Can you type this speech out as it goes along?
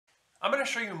I'm going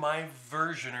to show you my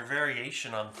version or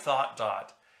variation on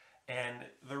Thot-Dot. And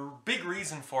the big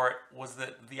reason for it was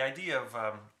that the idea of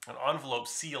an envelope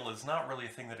seal is not really a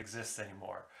thing that exists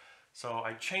anymore. So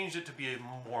I changed it to be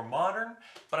more modern,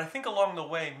 but I think along the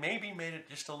way maybe made it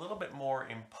just a little bit more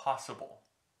impossible.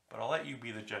 But I'll let you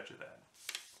be the judge of that.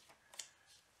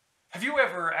 Have you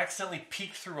ever accidentally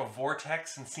peeked through a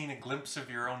vortex and seen a glimpse of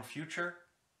your own future?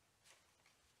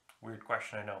 Weird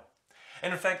question, I know.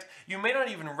 And in fact, you may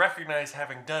not even recognize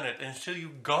having done it until you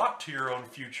got to your own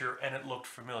future and it looked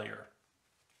familiar.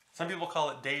 Some people call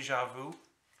it deja vu.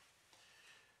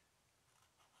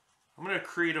 I'm going to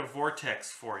create a vortex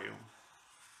for you.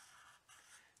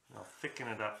 I'll thicken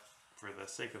it up for the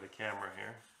sake of the camera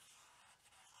here.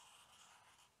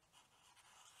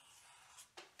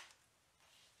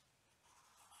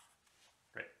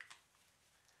 Great.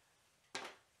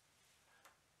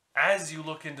 As you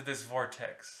look into this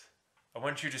vortex, I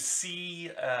want you to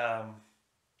see a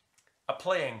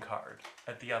playing card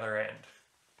at the other end.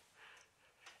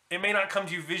 It may not come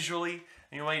to you visually,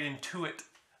 and you might intuit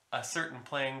a certain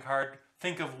playing card.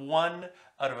 Think of one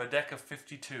out of a deck of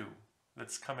 52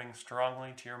 that's coming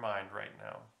strongly to your mind right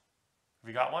now. Have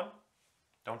you got one?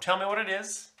 Don't tell me what it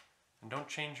is, and don't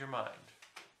change your mind.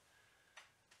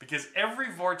 Because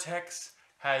every vortex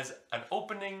has an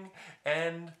opening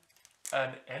and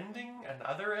an ending, an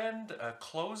other end, a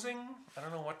closing. I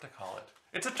don't know what to call it.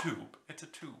 It's a tube. It's a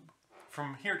tube.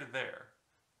 From here to there.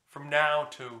 From now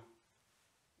to,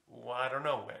 well, I don't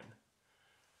know when.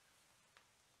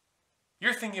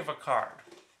 You're thinking of a card.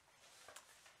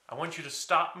 I want you to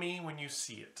stop me when you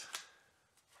see it.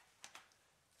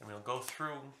 And we'll go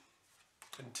through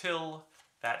until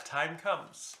that time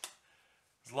comes.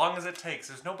 As long as it takes.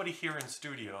 There's nobody here in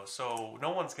studio, so no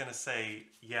one's going to say,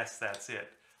 yes, that's it.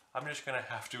 I'm just going to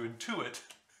have to intuit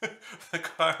the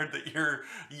card that you're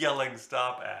yelling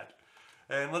stop at.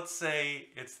 And let's say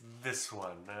it's this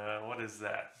one. What is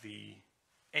that? The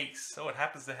ace. So it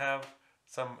happens to have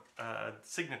some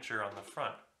signature on the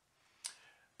front.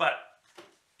 But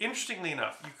interestingly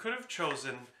enough, you could have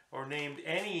chosen or named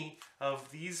any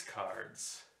of these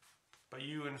cards, but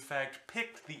you in fact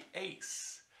picked the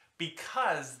ace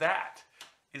because that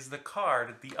is the card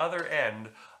at the other end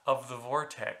of the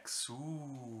vortex.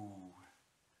 Ooh,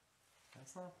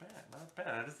 that's not bad, not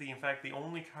bad. That is, in fact, the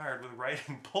only card with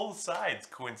writing both sides,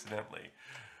 coincidentally,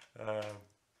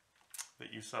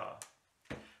 that you saw.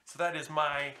 So that is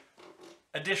my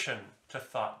addition to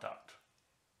Thot-Dot.